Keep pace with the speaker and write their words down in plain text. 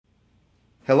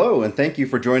Hello, and thank you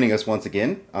for joining us once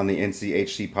again on the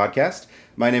NCHC podcast.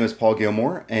 My name is Paul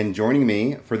Gilmore, and joining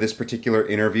me for this particular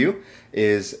interview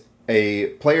is a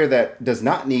player that does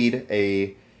not need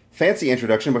a fancy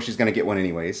introduction, but she's going to get one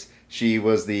anyways. She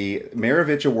was the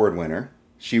Maravich Award winner.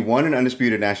 She won an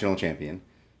Undisputed National Champion.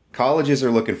 Colleges are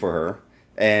looking for her,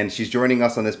 and she's joining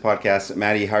us on this podcast.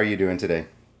 Maddie, how are you doing today?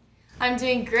 I'm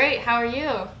doing great. How are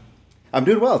you? I'm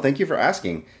doing well. Thank you for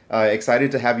asking.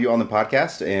 Excited to have you on the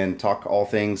podcast and talk all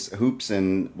things hoops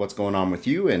and what's going on with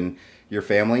you and your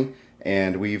family.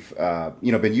 And we've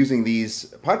been using these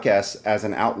podcasts as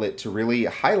an outlet to really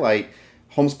highlight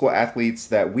homeschool athletes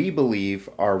that we believe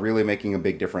are really making a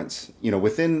big difference,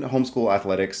 within homeschool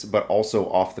athletics, but also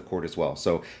off the court as well.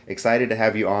 So excited to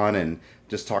have you on and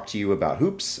just talk to you about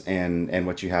hoops and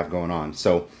what you have going on.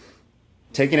 So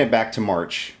taking it back to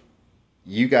March,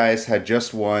 you guys had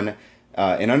just won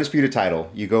an undisputed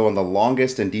title. You go on the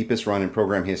longest and deepest run in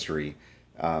program history,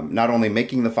 not only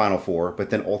making the Final Four, but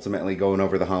then ultimately going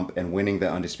over the hump and winning the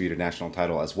undisputed national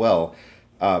title as well.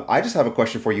 I just have a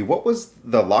question for you. What was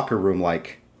the locker room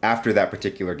like after that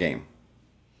particular game?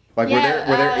 Were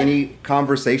there any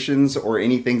conversations or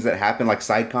any things that happened, like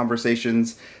side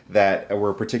conversations that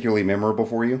were particularly memorable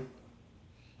for you?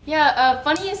 Yeah,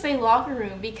 funny you say locker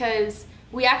room because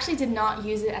we actually did not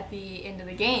use it at the end of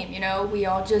the game. We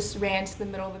all just ran to the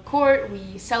middle of the court.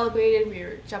 We celebrated. We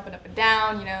were jumping up and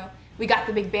down. We got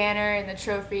the big banner and the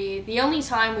trophy. The only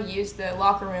time we used the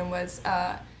locker room was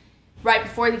right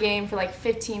before the game for like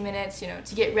 15 minutes,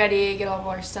 to get ready, get all of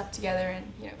our stuff together,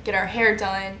 and get our hair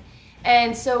done.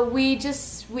 And so we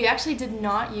actually did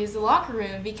not use the locker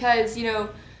room because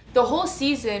the whole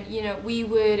season, we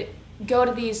would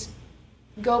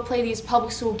go play these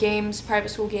public school games, private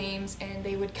school games, and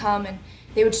they would come and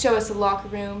they would show us the locker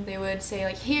room. They would say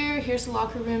like, here's the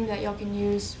locker room that y'all can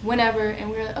use whenever, and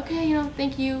we were like, okay,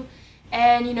 thank you.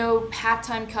 And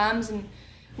halftime comes and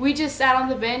we just sat on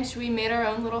the bench. We made our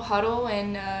own little huddle,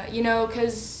 and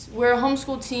because we're a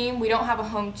homeschool team, we don't have a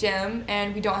home gym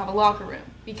and we don't have a locker room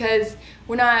because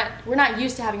we're not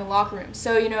used to having a locker room.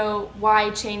 So why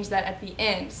change that at the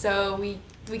end? So we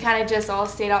kind of just all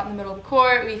stayed out in the middle of the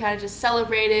court. We kind of just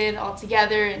celebrated all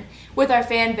together, and with our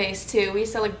fan base too. We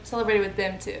celebrated with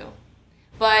them too.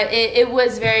 But it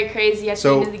was very crazy at the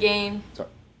end of the game. Sorry.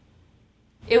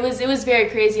 It was very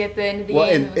crazy at the end of the game.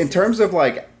 Well, in terms of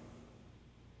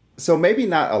so maybe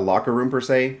not a locker room per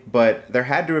se, but there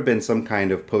had to have been some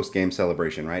kind of post-game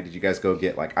celebration, right? Did you guys go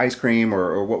get like ice cream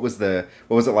or what was it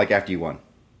like after you won?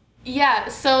 Yeah,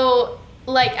 so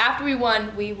after we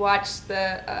won, we watched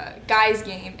the guys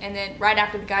game, and then right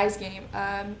after the guys game,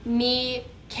 me,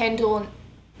 Kendall, and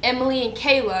Emily, and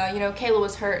Kayla, Kayla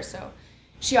was hurt, so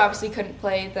she obviously couldn't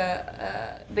play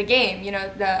the game,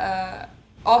 the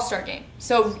All-Star game.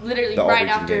 So literally right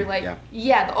after,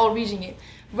 the All-Region game.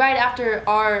 Right after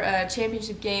our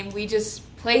championship game, we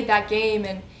just played that game,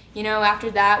 and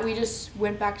after that, we just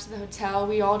went back to the hotel.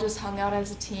 We all just hung out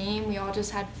as a team. We all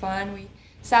just had fun. We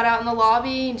sat out in the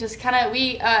lobby and just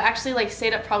we actually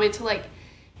stayed up probably till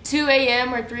 2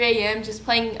 a.m. or 3 a.m. just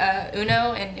playing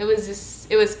Uno, and it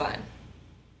was fun.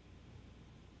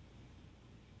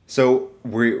 So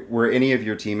were any of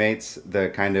your teammates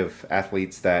the kind of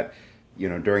athletes that,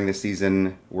 during the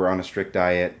season were on a strict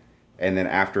diet, and then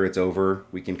after it's over,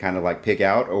 we can kind of pig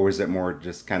out, or was it more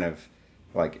just kind of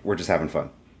we're just having fun?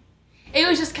 It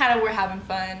was just kind of we're having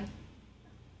fun.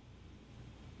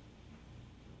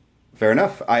 Fair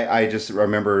enough. I just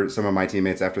remember some of my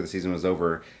teammates after the season was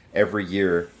over, every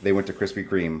year they went to Krispy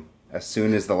Kreme as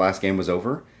soon as the last game was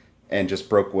over and just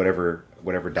broke whatever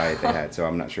diet they had. So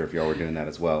I'm not sure if y'all were doing that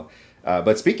as well.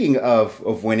 But speaking of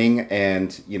winning and,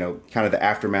 kind of the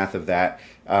aftermath of that,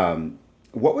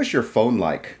 what was your phone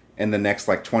like in the next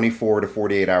 24 to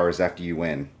 48 hours after you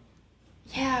win?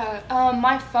 Yeah,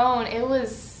 my phone, it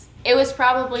was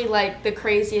probably the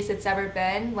craziest it's ever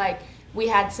been. We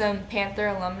had some Panther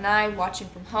alumni watching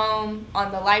from home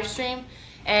on the live stream,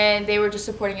 and they were just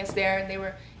supporting us there, and they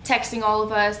were texting all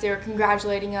of us. They were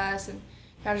congratulating us and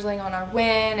congratulating on our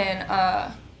win,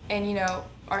 and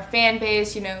our fan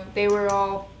base. They were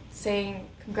all saying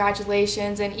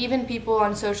congratulations, and even people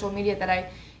on social media that I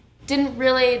don't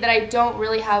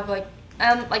really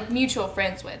have mutual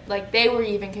friends with. They were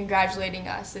even congratulating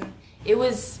us, and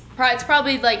it's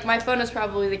probably my phone is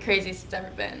probably the craziest it's ever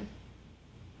been.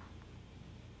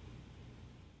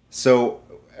 So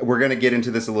we're going to get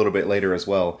into this a little bit later as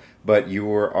well, but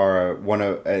you are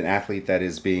an athlete that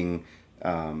is being,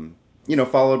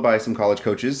 followed by some college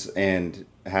coaches and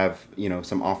have,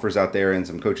 some offers out there, and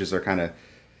some coaches are kind of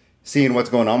seeing what's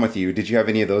going on with you. Did you have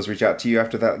any of those reach out to you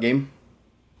after that game?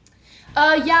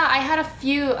 Yeah, I had a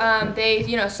few.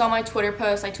 They, saw my Twitter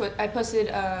post. I posted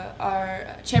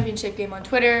our championship game on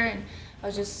Twitter, and I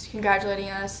was just congratulating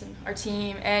us and our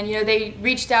team. And they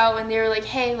reached out and they were like,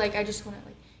 "Hey, like I just want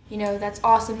to that's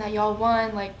awesome that y'all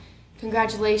won. Like,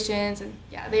 congratulations!" And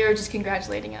yeah, they were just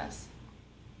congratulating us.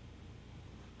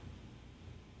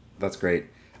 That's great.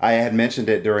 I had mentioned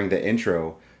it during the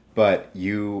intro, but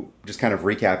you, just kind of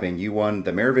recapping, you won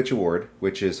the Maravich Award,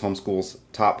 which is homeschool's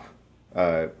top,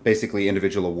 basically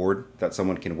individual award that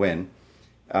someone can win.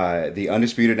 The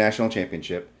Undisputed National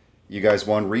Championship. You guys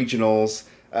won regionals.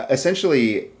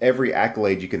 Essentially, every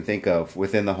accolade you can think of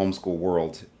within the homeschool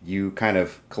world, you kind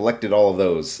of collected all of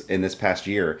those in this past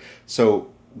year.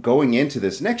 So going into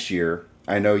this next year,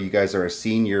 I know you guys are a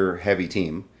senior heavy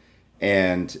team,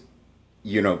 and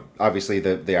obviously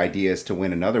the idea is to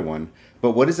win another one.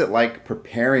 But what is it like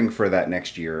preparing for that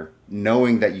next year,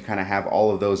 knowing that you kind of have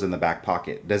all of those in the back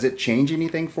pocket? Does it change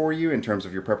anything for you in terms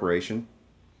of your preparation?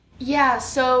 Yeah,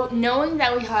 so knowing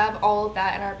that we have all of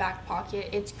that in our back pocket,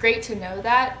 it's great to know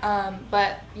that.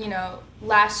 But,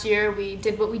 last year we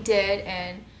did what we did,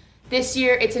 and this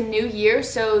year it's a new year,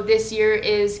 so this year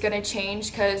is going to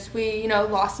change because we,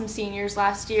 lost some seniors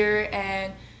last year,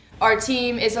 and our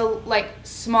team is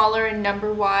smaller in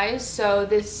number-wise, so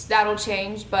that'll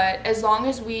change. But as long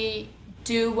as we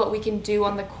do what we can do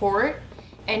on the court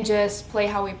and just play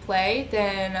how we play,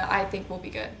 then I think we'll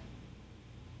be good.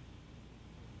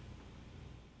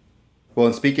 Well,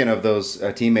 and speaking of those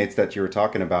teammates that you were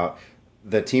talking about,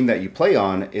 the team that you play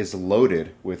on is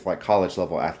loaded with college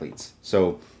level athletes.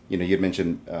 So, you'd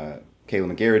mentioned Kayla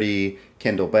McGarity,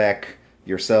 Kendall Beck,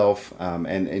 yourself,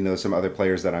 and some other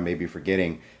players that I may be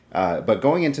forgetting. But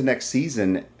going into next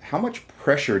season, how much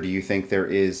pressure do you think there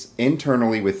is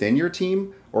internally within your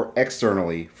team or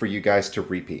externally for you guys to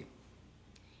repeat?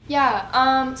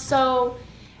 Yeah, so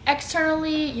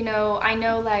externally, I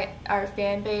know that our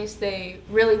fan base, they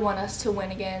really want us to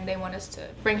win again. They want us to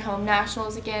bring home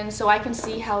nationals again. So I can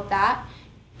see how that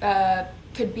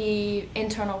could be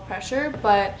internal pressure,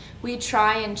 but we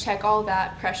try and check all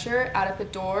that pressure out of the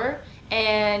door.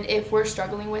 And if we're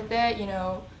struggling with it,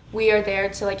 we are there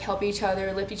to help each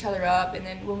other, lift each other up. And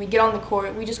then when we get on the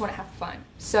court, we just want to have fun.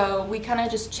 So we kind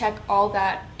of just check all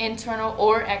that internal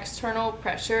or external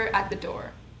pressure at the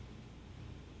door.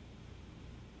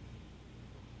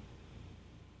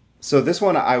 So this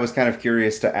one I was kind of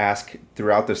curious to ask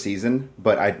throughout the season,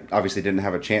 but I obviously didn't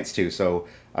have a chance to, so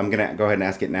I'm going to go ahead and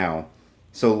ask it now.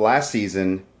 So last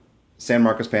season, San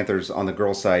Marcos Panthers on the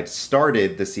girls' side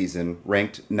started the season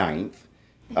ranked 9th.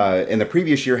 And the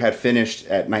previous year had finished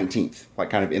at 19th,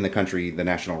 kind of in the country, the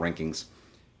national rankings.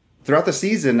 Throughout the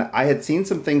season, I had seen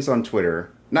some things on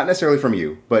Twitter, not necessarily from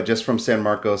you, but just from San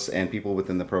Marcos and people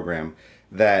within the program,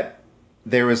 that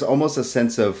there was almost a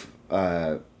sense of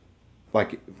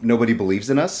nobody believes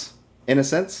in us, in a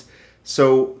sense.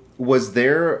 So was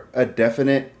there a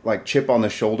definite chip on the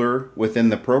shoulder within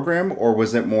the program, or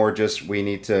was it more just we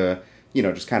need to,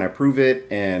 just kind of prove it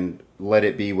and let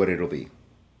it be what it'll be?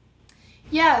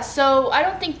 Yeah, so I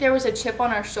don't think there was a chip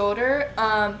on our shoulder,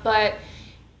 but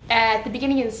at the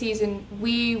beginning of the season,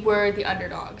 we were the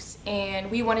underdogs, and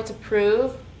we wanted to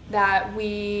prove that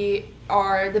we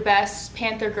are the best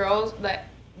Panther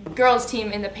girls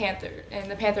team in the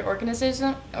Panther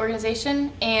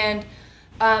organization. And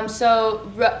so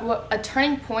a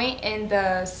turning point in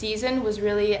the season was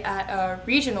really at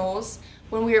regionals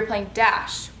when we were playing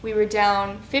Dash. We were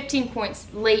down 15 points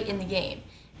late in the game,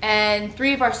 and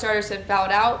 3 of our starters had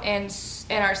fouled out, and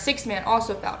our 6th man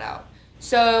also fouled out.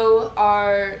 So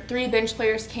our 3 bench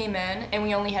players came in, and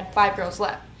we only had 5 girls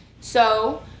left.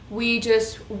 So we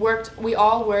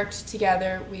all worked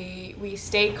together. We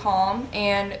stayed calm,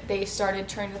 and they started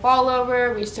turning the ball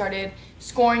over. We started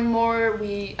scoring more.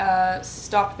 We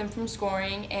stopped them from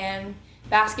scoring, and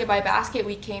basket by basket,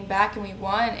 we came back and we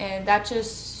won. And that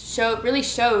just really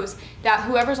shows that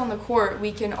whoever's on the court,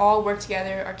 we can all work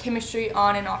together. Our chemistry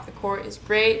on and off the court is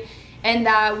great, and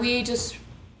that we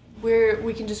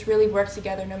can just really work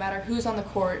together no matter who's on the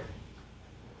court.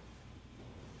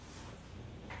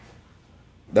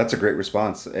 That's a great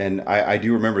response, and I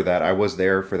do remember that. I was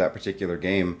there for that particular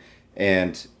game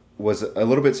and was a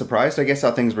little bit surprised, I guess,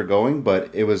 how things were going, but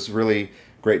it was really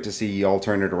great to see y'all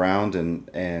turn it around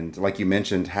and like you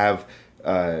mentioned, have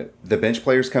the bench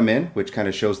players come in, which kind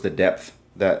of shows the depth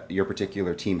that your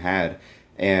particular team had.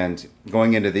 And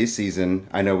going into this season,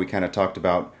 I know we kind of talked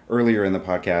about earlier in the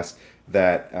podcast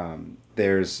that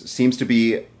seems to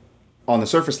be, on the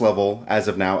surface level, as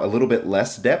of now, a little bit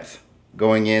less depth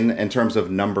going in terms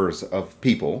of numbers of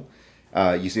people.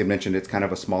 You see, I mentioned it's kind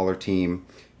of a smaller team.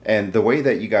 And the way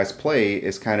that you guys play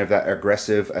is kind of that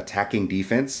aggressive attacking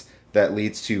defense that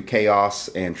leads to chaos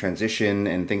and transition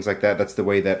and things like that. That's the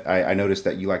way that I noticed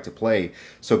that you like to play.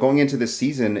 So going into this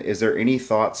season, is there any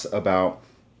thoughts about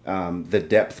the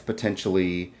depth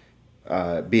potentially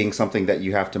being something that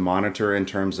you have to monitor in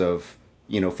terms of,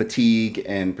 fatigue,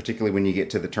 and particularly when you get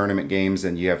to the tournament games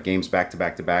and you have games back to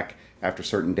back to back after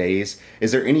certain days?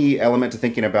 Is there any element to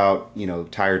thinking about,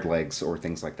 tired legs or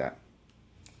things like that?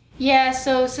 Yeah,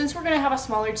 so since we're going to have a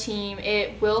smaller team,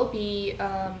 it will be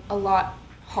a lot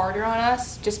harder on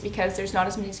us just because there's not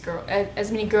as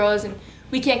many girls and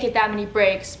we can't get that many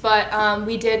breaks. But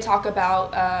we did talk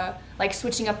about like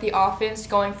switching up the offense,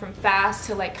 going from fast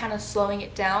to like kind of slowing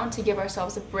it down to give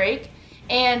ourselves a break.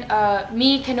 And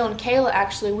me, Kendall, and Kayla,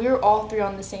 actually, we were all three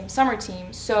on the same summer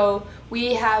team. So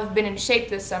we have been in shape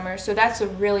this summer. So that's a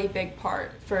really big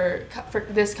part for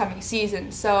this coming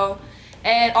season. So,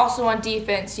 and also on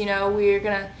defense, we're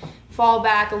going to fall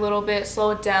back a little bit,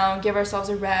 slow it down, give ourselves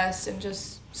a rest, and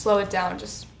just slow it down.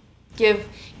 Just give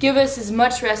us as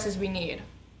much rest as we need.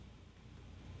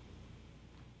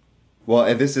 Well,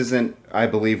 and this isn't, I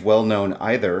believe, well known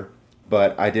either,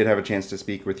 but I did have a chance to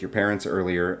speak with your parents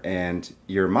earlier, and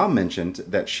your mom mentioned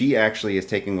that she actually is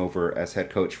taking over as head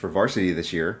coach for varsity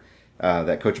this year,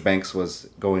 that Coach Banks was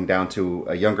going down to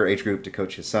a younger age group to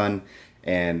coach his son,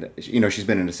 and, she's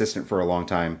been an assistant for a long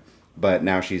time, but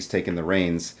now she's taken the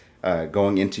reins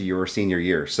going into your senior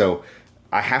year. So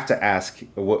I have to ask,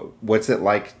 what's it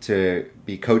like to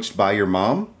be coached by your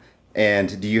mom?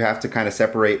 And do you have to kind of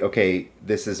separate, okay,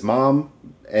 this is mom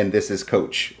and this is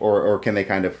coach, or can they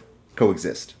kind of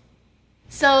coexist?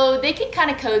 So they can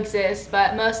kind of coexist,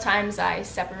 but most times I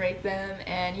separate them,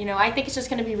 and I think it's just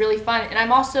going to be really fun. And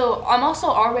I'm also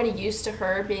already used to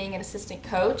her being an assistant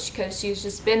coach because she's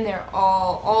just been there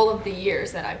all of the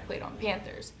years that I've played on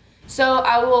Panthers. So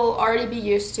I will already be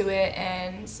used to it,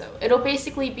 and so it'll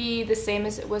basically be the same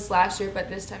as it was last year, but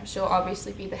this time she'll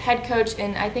obviously be the head coach,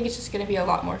 and I think it's just going to be a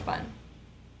lot more fun.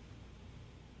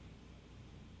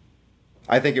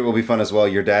 I think it will be fun as well.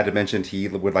 Your dad had mentioned he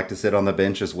would like to sit on the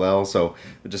bench as well, so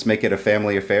just make it a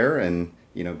family affair. And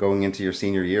going into your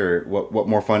senior year, what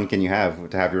more fun can you have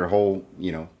to have your whole,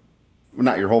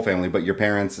 not your whole family, but your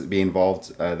parents be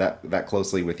involved that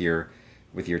closely with your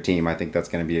team? I think that's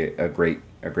going to be a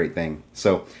great thing.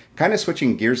 So, kind of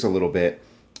switching gears a little bit,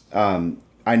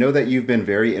 I know that you've been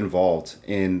very involved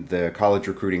in the college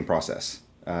recruiting process.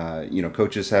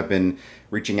 Coaches have been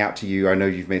reaching out to you. I know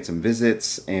you've made some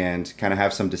visits and kind of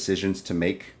have some decisions to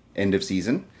make end of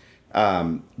season.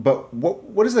 But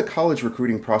what has the college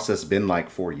recruiting process been like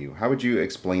for you? How would you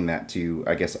explain that to,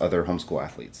 I guess, other homeschool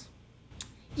athletes?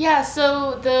 Yeah,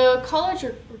 so the college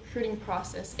recruiting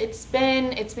process, it's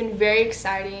been very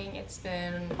exciting. It's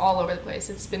been all over the place.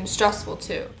 It's been stressful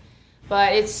too.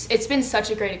 But it's been such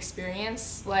a great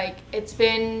experience. Like, it's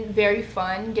been very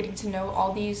fun getting to know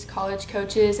all these college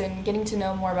coaches and getting to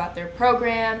know more about their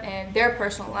program and their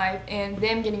personal life, and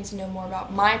them getting to know more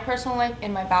about my personal life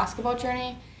and my basketball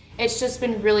journey. It's just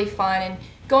been really fun, and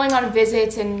going on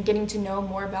visits and getting to know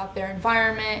more about their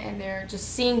environment and just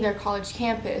seeing their college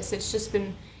campus. It's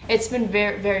been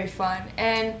very, very fun.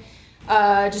 And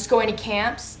just going to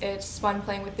camps, it's fun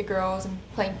playing with the girls and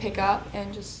playing pickup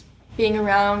and just being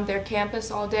around their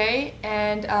campus all day.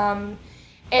 And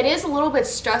it is a little bit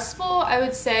stressful, I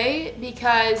would say,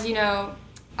 because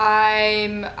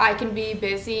I can be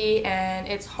busy, and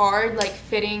it's hard like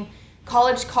fitting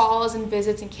college calls and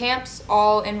visits and camps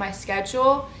all in my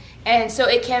schedule. And so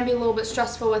it can be a little bit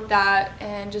stressful with that,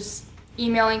 and just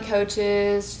emailing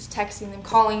coaches, just texting them,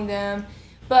 calling them.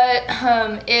 But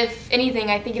if anything,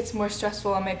 I think it's more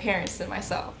stressful on my parents than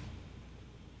myself.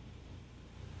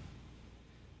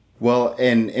 Well,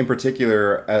 and in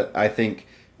particular, I think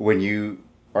when you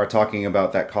are talking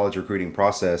about that college recruiting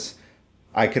process,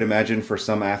 I could imagine for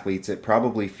some athletes it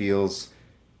probably feels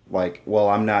like, well,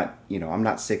 I'm not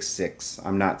 6'6",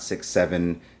 I'm not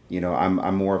 6'7",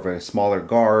 I'm more of a smaller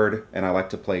guard, and I like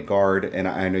to play guard, and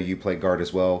I know you play guard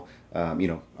as well,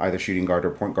 either shooting guard or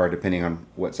point guard, depending on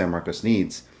what San Marcos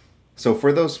needs. So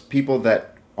for those people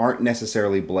that aren't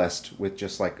necessarily blessed with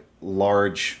just like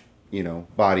large,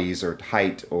 bodies or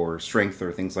height or strength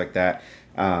or things like that,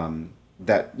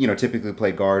 that typically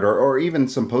play guard, or even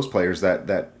some post players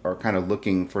that are kind of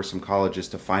looking for some colleges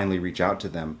to finally reach out to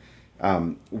them.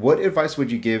 What advice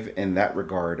would you give in that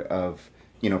regard of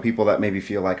people that maybe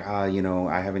feel like I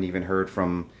haven't even heard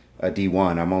from a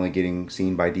D1, I'm only getting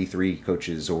seen by D3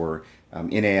 coaches or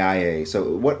NAIA.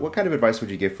 So what kind of advice would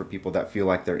you give for people that feel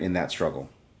like they're in that struggle?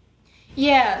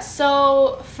 Yeah,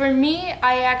 so for me,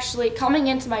 I actually, coming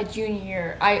into my junior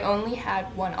year, I only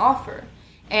had one offer.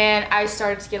 And I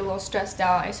started to get a little stressed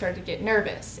out. I started to get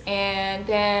nervous. And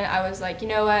then I was like, you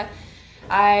know what?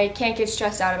 I can't get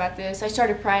stressed out about this. I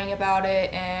started praying about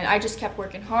it, and I just kept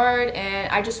working hard, and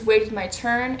I just waited my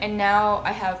turn, and now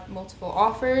I have multiple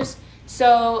offers.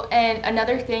 So, and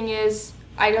another thing is,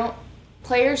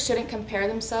 players shouldn't compare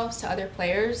themselves to other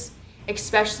players,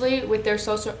 especially with their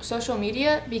social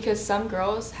media, because some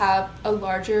girls have a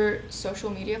larger social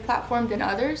media platform than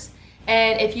others.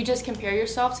 And if you just compare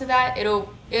yourself to that,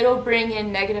 it'll bring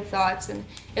in negative thoughts, and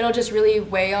it'll just really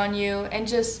weigh on you. And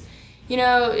just, you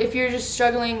know, if you're just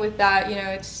struggling with that, you know,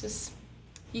 it's just,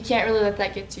 you can't really let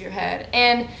that get to your head.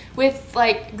 And with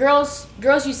like girls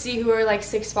you see who are like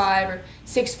 6'5" or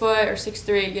 6 foot or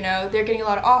 6'3", you know, they're getting a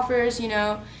lot of offers, you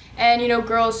know. And, you know,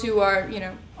 girls who are, you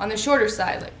know, on the shorter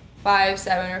side, like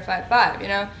 5'7" or 5'5", you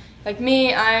know. Like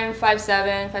me, I'm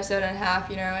 5'7", 5'7.5",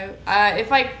 you know.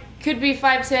 If I could be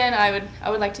 5'10", I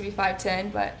would like to be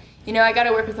 5'10", but, you know, I got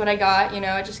to work with what I got, you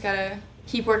know. I just got to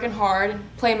keep working hard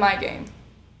and play my game.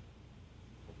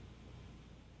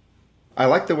 I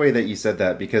like the way that you said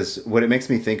that, because what it makes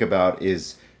me think about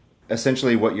is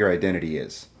essentially what your identity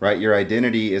is, right? Your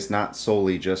identity is not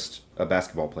solely just a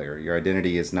basketball player. Your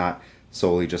identity is not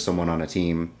solely just someone on a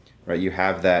team, right? You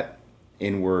have that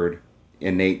inward,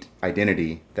 innate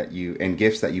identity and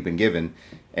gifts that you've been given.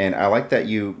 And I like that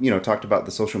you talked about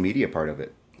the social media part of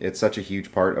it. It's such a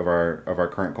huge part of our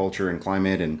current culture and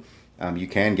climate, and you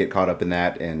can get caught up in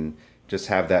that and just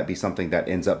have that be something that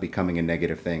ends up becoming a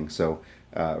negative thing. So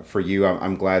for you,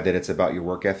 I'm glad that it's about your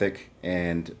work ethic.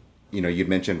 And you know, you'd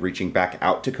mentioned reaching back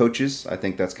out to coaches. I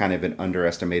think that's kind of an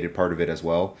underestimated part of it as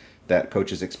well, that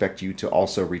coaches expect you to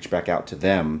also reach back out to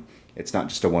them. It's not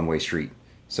just a one-way street.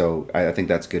 So I think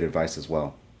that's good advice as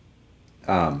well.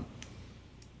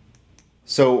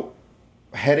 So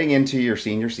heading into your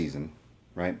senior season,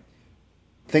 right?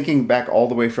 Thinking back all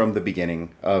the way from the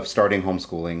beginning of starting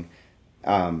homeschooling,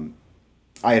 I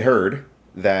had heard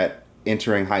that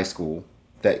entering high school,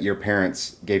 that your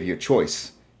parents gave you a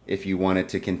choice if you wanted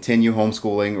to continue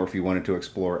homeschooling or if you wanted to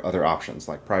explore other options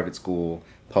like private school,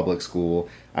 public school.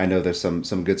 I know there's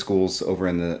some good schools over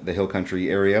in the Hill Country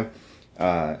area.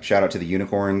 Shout out to the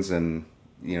Unicorns and,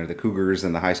 you know, the Cougars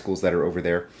and the high schools that are over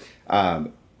there.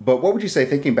 But what would you say,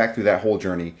 thinking back through that whole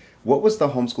journey, what was the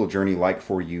homeschool journey like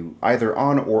for you, either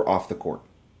on or off the court?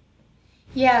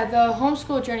 Yeah, the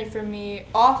homeschool journey for me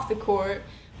off the court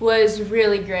was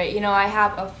really great. You know, I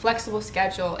have a flexible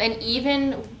schedule, and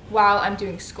even while I'm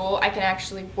doing school, I can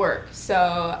actually work.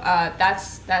 So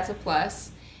that's a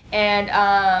plus. And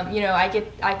you know,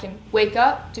 I can wake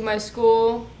up, do my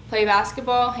school, play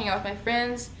basketball, hang out with my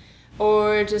friends,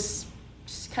 or just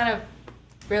kind of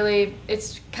really,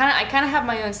 I kind of have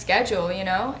my own schedule, you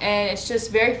know, and it's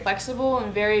just very flexible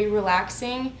and very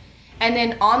relaxing. And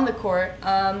then on the court,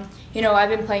 you know, I've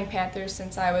been playing Panthers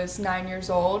since I was 9 years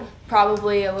old,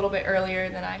 probably a little bit earlier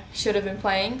than I should have been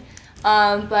playing.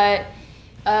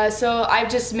 So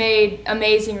I've just made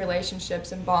amazing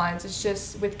relationships and bonds. It's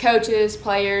just with coaches,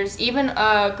 players, even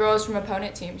girls from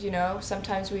opponent teams, you know.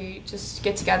 Sometimes we just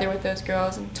get together with those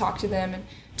girls and talk to them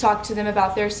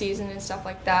about their season and stuff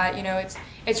like that. You know,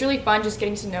 it's really fun just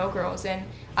getting to know girls, and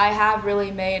I have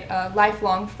really made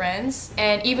lifelong friends.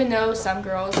 And even though some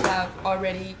girls have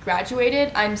already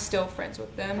graduated, I'm still friends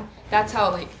with them. That's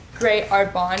how like great our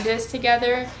bond is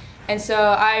together. And so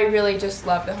I really just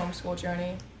love the homeschool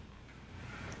journey.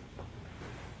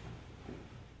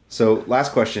 So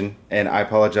last question, and I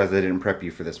apologize I didn't prep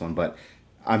you for this one, but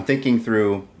I'm thinking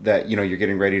through that, you know, you're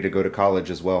getting ready to go to college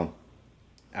as well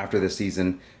after this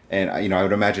season. And, you know, I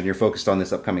would imagine you're focused on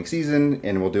this upcoming season,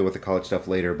 and we'll deal with the college stuff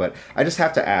later. But I just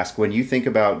have to ask, when you think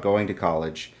about going to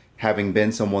college, having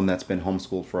been someone that's been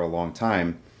homeschooled for a long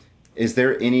time, is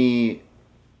there any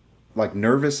like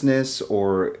nervousness,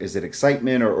 or is it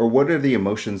excitement, or what are the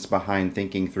emotions behind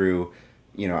thinking through,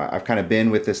 you know, I've kind of been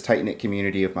with this tight-knit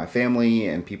community of my family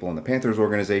and people in the Panthers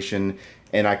organization,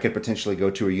 and I could potentially go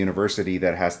to a university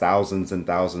that has thousands and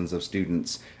thousands of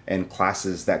students and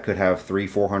classes that could have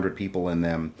 300-400 people in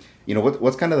them. You know,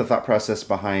 what's kind of the thought process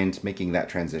behind making that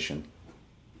transition?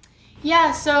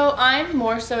 Yeah, so I'm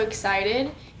more so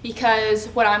excited because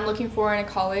what I'm looking for in a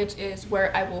college is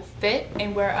where I will fit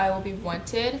and where I will be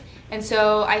wanted. And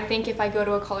so I think if I go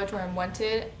to a college where I'm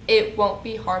wanted, it won't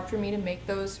be hard for me to make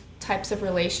those types of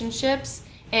relationships,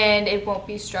 and it won't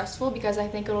be stressful because I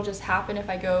think it'll just happen if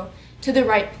I go to the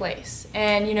right place.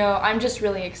 And, you know, I'm just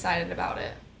really excited about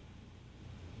it.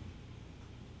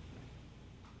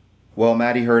 Well,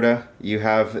 Maddie Hurta, you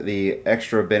have the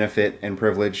extra benefit and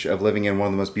privilege of living in one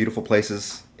of the most beautiful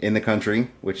places in the country,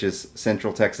 which is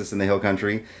Central Texas in the Hill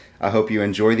Country. I hope you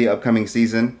enjoy the upcoming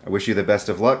season. I wish you the best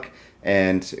of luck,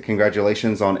 And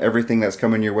congratulations on everything that's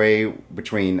coming your way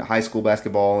between high school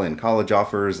basketball and college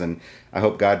offers. And I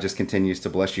hope God just continues to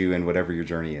bless you in whatever your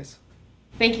journey is.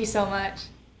 Thank you so much.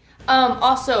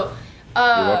 Also, you're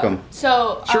welcome.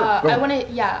 So Sure, I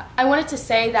wanted to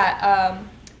say that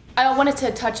I wanted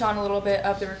to touch on a little bit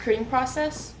of the recruiting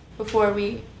process before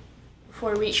we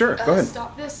Sure, go ahead.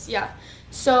 Stop this. Yeah.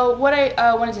 So what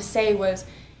I wanted to say was,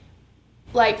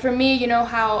 like, for me, you know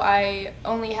how I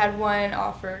only had one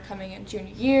offer coming in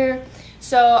junior year.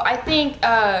 So I think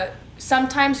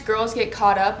sometimes girls get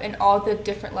caught up in all the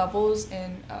different levels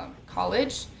in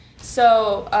college.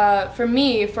 So for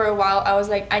me, for a while, I was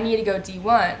like, I need to go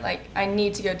D1. Like, I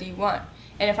need to go D1.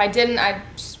 And if I didn't, I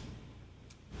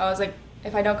was like,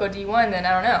 if I don't go D1, then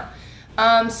I don't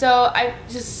know. So I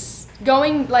just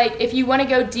going, like, if you want to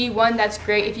go D1, that's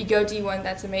great. If you go D1,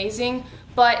 that's amazing.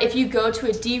 But if you go to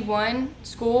a D1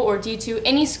 school or D2,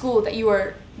 any school that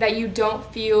you don't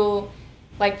feel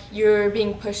like you're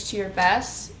being pushed to your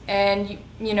best, and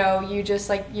you know you just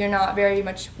like you're not very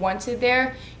much wanted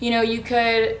there, you know, you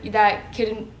could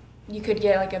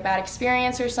get like a bad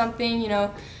experience or something, you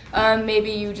know,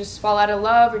 maybe you just fall out of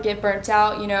love or get burnt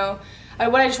out, you know.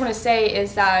 What I just want to say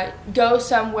is that go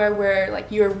somewhere where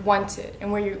like you're wanted and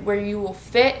where you will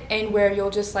fit and where you'll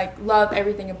just like love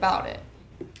everything about it.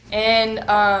 And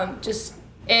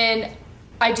and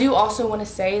I do also want to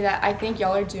say that I think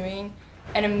y'all are doing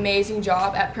an amazing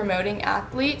job at promoting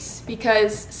athletes,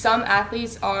 because some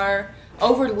athletes are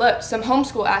overlooked. Some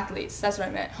homeschool athletes, that's what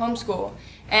I meant, homeschool.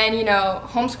 And you know,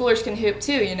 homeschoolers can hoop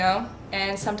too, you know,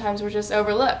 and sometimes we're just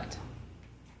overlooked.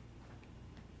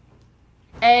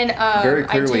 And very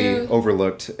clearly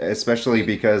overlooked, especially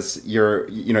because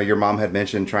your mom had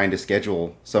mentioned trying to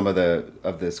schedule some of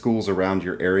the schools around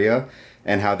your area,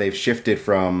 and how they've shifted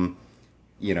from,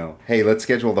 you know, hey, let's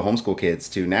schedule the homeschool kids,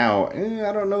 to now,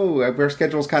 I don't know, our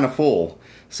schedule's kind of full.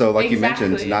 So like Exactly. you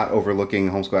mentioned, not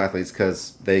overlooking homeschool athletes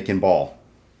because they can ball.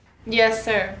 Yes,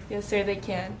 sir. Yes, sir, they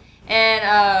can.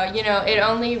 And you know, it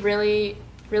only really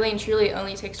and truly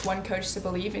only takes one coach to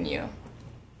believe in you.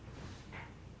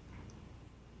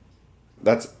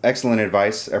 That's excellent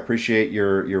advice. I appreciate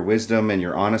your wisdom and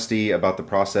your honesty about the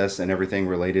process and everything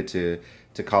related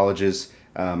to colleges.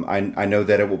 I know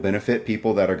that it will benefit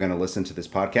people that are going to listen to this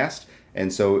podcast.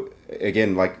 And so,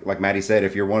 again, like Maddie said,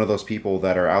 if you're one of those people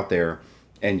that are out there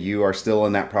and you are still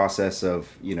in that process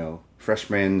of, you know,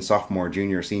 freshman, sophomore,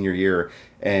 junior, senior year,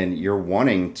 and you're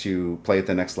wanting to play at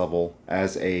the next level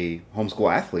as a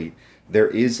homeschool athlete, there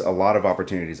is a lot of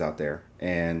opportunities out there.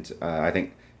 And I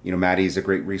think, you know, Maddie's a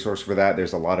great resource for that.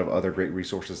 There's a lot of other great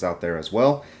resources out there as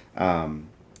well.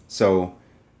 So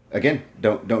again,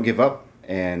 don't give up,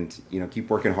 and, you know, keep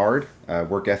working hard.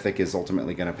 Work ethic is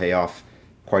ultimately going to pay off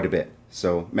quite a bit.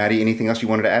 So Maddie, anything else you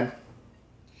wanted to add?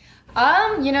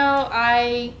 You know,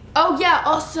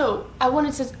 also I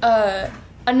wanted to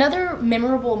another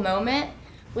memorable moment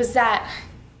was that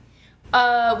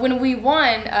when we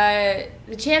won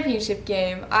the championship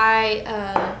game,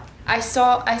 I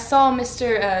saw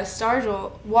Mr.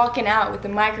 Stargell walking out with the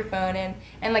microphone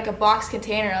and like a box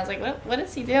container. I was like, what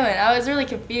is he doing? I was really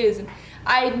confused, and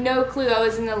I had no clue I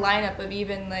was in the lineup of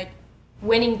even like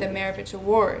winning the Maravich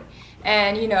Award.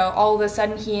 And you know, all of a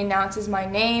sudden he announces my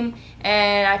name,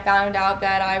 and I found out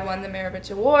that I won the Maravich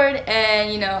Award,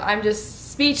 and you know, I'm just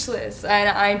speechless, and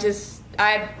I just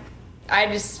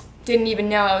didn't even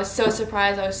know. I was so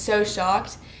surprised. I was so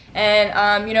shocked.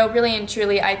 And, you know, really and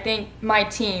truly, I think my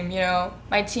team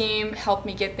helped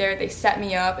me get there. They set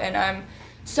me up, and I'm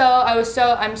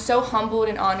so humbled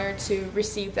and honored to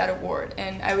receive that award,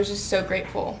 and I was just so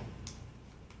grateful.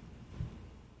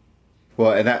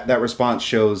 Well, and that response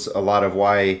shows a lot of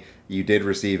why you did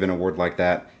receive an award like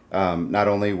that. Not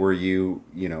only were you,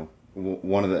 you know,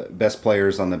 one of the best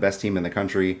players on the best team in the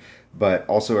country, but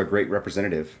also a great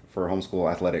representative for homeschool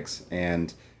athletics.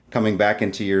 And coming back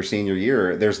into your senior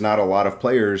year, there's not a lot of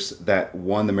players that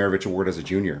won the Maravich Award as a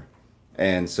junior.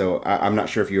 And so I'm not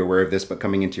sure if you're aware of this, but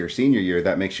coming into your senior year,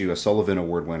 that makes you a Sullivan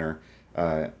Award winner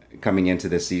coming into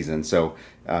this season. So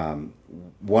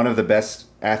one of the best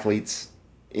athletes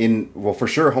for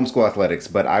sure, homeschool athletics,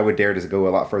 but I would dare to go a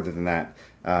lot further than that.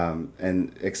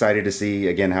 And excited to see,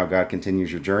 again, how God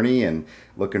continues your journey, and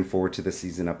looking forward to the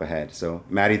season up ahead. So,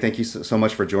 Maddie, thank you so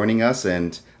much for joining us,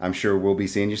 and I'm sure we'll be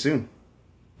seeing you soon.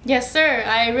 Yes, sir.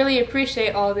 I really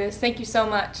appreciate all this. Thank you so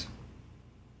much.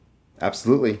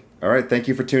 Absolutely. All right. Thank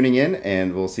you for tuning in,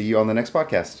 and we'll see you on the next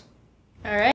podcast. All right.